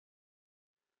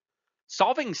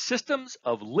Solving systems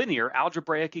of linear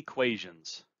algebraic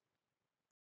equations.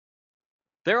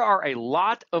 There are a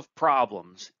lot of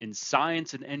problems in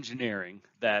science and engineering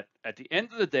that, at the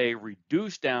end of the day,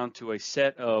 reduce down to a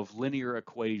set of linear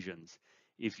equations.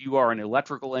 If you are an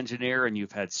electrical engineer and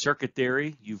you've had circuit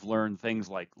theory, you've learned things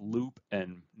like loop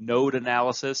and node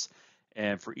analysis.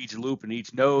 And for each loop and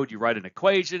each node, you write an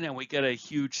equation and we get a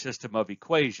huge system of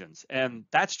equations. And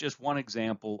that's just one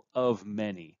example of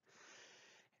many.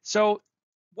 So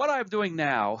what I'm doing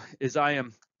now is I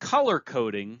am color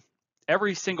coding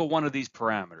every single one of these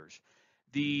parameters.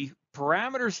 The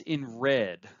parameters in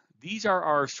red, these are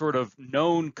our sort of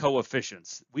known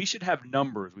coefficients. We should have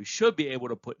numbers. We should be able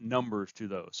to put numbers to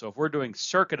those. So if we're doing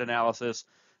circuit analysis,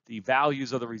 the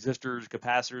values of the resistors,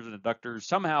 capacitors, and inductors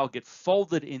somehow get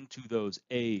folded into those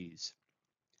A's.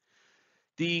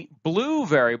 The blue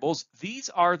variables, these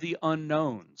are the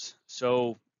unknowns.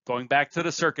 So going back to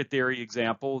the circuit theory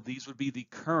example, these would be the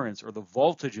currents or the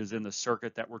voltages in the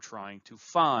circuit that we're trying to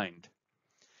find.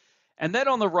 And then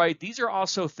on the right, these are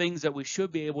also things that we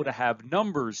should be able to have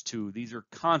numbers to. These are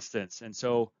constants. And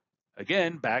so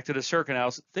again, back to the circuit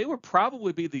analysis, they would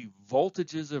probably be the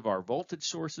voltages of our voltage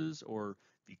sources or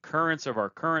the currents of our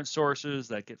current sources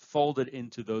that get folded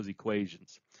into those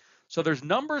equations. So there's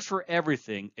numbers for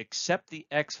everything except the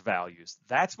x values.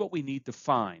 That's what we need to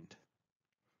find.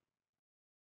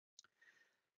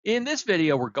 In this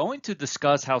video, we're going to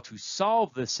discuss how to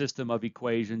solve this system of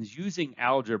equations using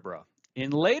algebra. In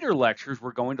later lectures,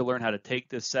 we're going to learn how to take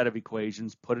this set of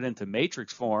equations, put it into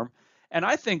matrix form, and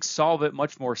I think solve it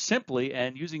much more simply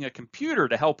and using a computer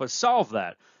to help us solve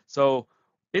that. So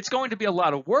it's going to be a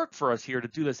lot of work for us here to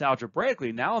do this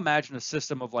algebraically. Now imagine a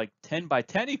system of like 10 by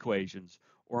 10 equations,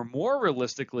 or more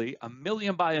realistically,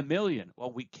 1,000,000 by 1,000,000.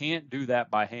 Well, we can't do that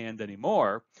by hand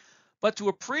anymore. But to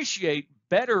appreciate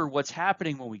better what's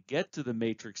happening when we get to the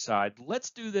matrix side,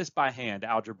 let's do this by hand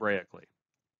algebraically.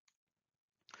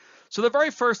 So the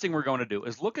very first thing we're going to do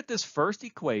is look at this first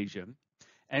equation,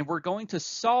 and we're going to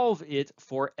solve it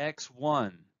for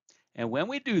x1. And when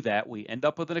we do that, we end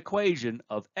up with an equation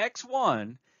of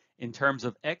x1 in terms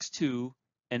of x2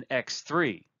 and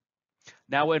x3.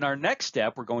 Now in our next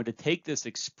step, we're going to take this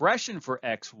expression for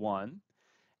x1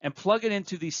 and plug it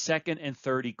into the second and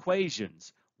third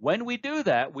equations. When we do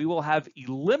that, we will have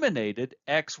eliminated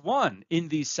x1 in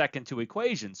these second two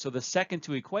equations. So the second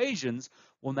two equations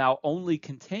will now only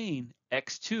contain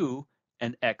x2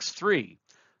 and x3.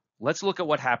 Let's look at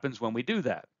what happens when we do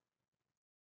that.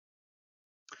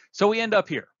 So we end up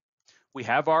here. We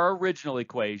have our original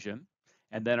equation,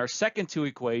 and then our second two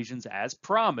equations, as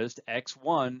promised,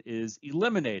 x1 is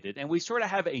eliminated, and we sort of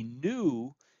have a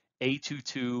new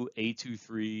A22,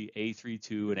 A23,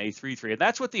 A32, and A33. And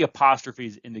that's what the apostrophe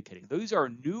is indicating. These are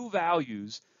new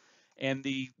values, and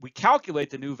we calculate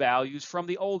the new values from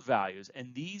the old values.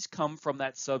 And these come from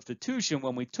that substitution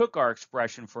when we took our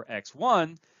expression for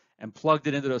x1 and plugged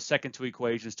it into those second two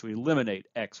equations to eliminate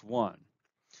x1.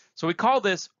 So we call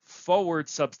this forward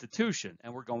substitution,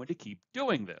 and we're going to keep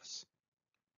doing this.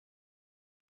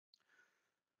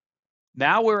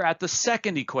 Now we're at the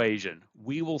second equation.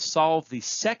 We will solve the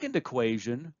second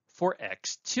equation for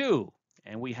x2.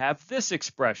 And we have this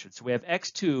expression. So we have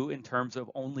x2 in terms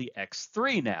of only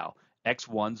x3 now.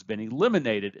 x1's been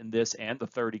eliminated in this and the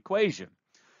third equation.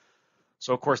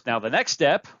 So of course, now the next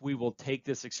step, we will take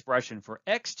this expression for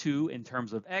x2 in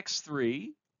terms of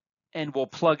x3, and we'll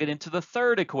plug it into the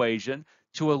third equation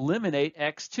to eliminate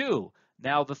x2.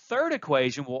 Now the third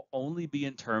equation will only be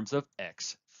in terms of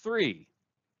x3.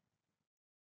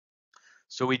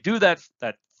 So we do that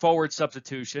forward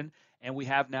substitution, and we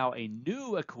have now a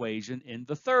new equation in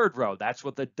the third row. That's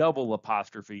what the double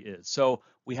apostrophe is. So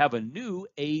we have a new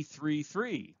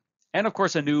A33, and of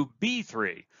course a new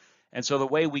B3. And so the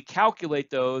way we calculate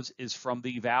those is from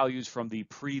the values from the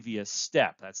previous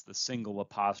step. That's the single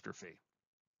apostrophe.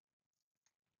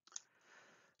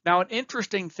 Now, an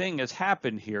interesting thing has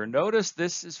happened here. Notice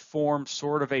this is formed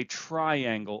sort of a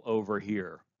triangle over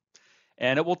here.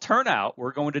 And it will turn out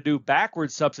we're going to do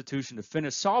backward substitution to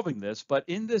finish solving this, but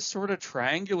in this sort of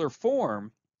triangular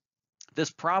form,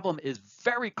 this problem is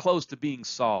very close to being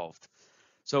solved.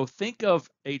 So think of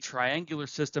a triangular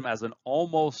system as an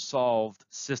almost solved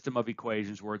system of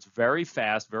equations where it's very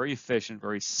fast, very efficient,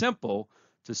 very simple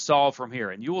to solve from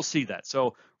here. And you will see that.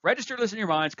 So register this in your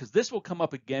minds because this will come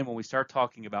up again when we start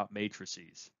talking about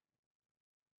matrices.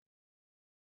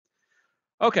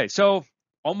 Okay, so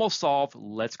almost solved.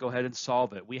 Let's go ahead and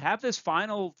solve it. We have this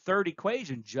final third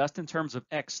equation just in terms of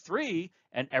x3,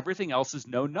 and everything else is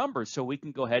no numbers. So we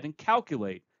can go ahead and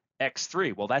calculate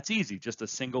x3. Well, that's easy, just a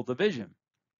single division.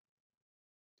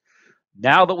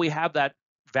 Now that we have that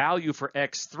value for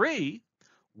x3,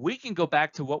 we can go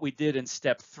back to what we did in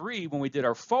step 3 when we did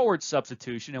our forward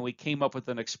substitution and we came up with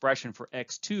an expression for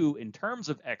x2 in terms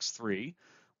of x3.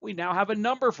 We now have a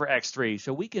number for x3,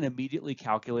 so we can immediately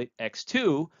calculate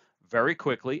x2 very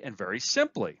quickly and very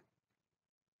simply.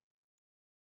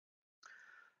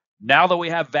 Now that we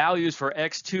have values for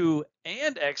x2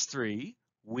 and x3,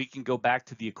 we can go back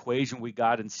to the equation we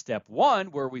got in step 1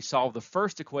 where we solved the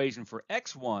first equation for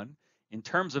x1 in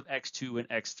terms of x2 and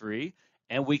x3,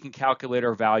 and we can calculate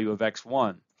our value of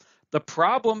x1. The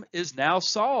problem is now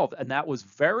solved, and that was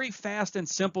very fast and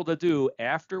simple to do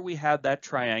after we had that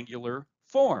triangular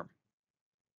form.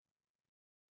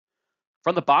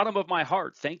 From the bottom of my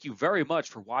heart, thank you very much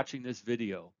for watching this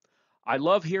video. I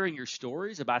love hearing your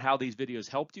stories about how these videos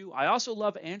helped you. I also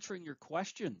love answering your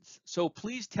questions. So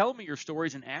please tell me your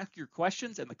stories and ask your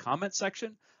questions in the comment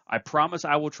section. I promise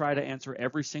I will try to answer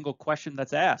every single question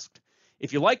that's asked.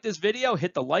 If you like this video,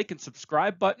 hit the like and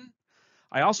subscribe button.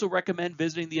 I also recommend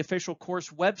visiting the official course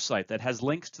website that has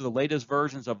links to the latest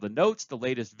versions of the notes, the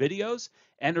latest videos,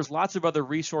 and there's lots of other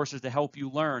resources to help you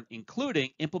learn,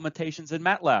 including implementations in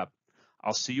MATLAB.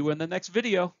 I'll see you in the next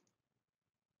video.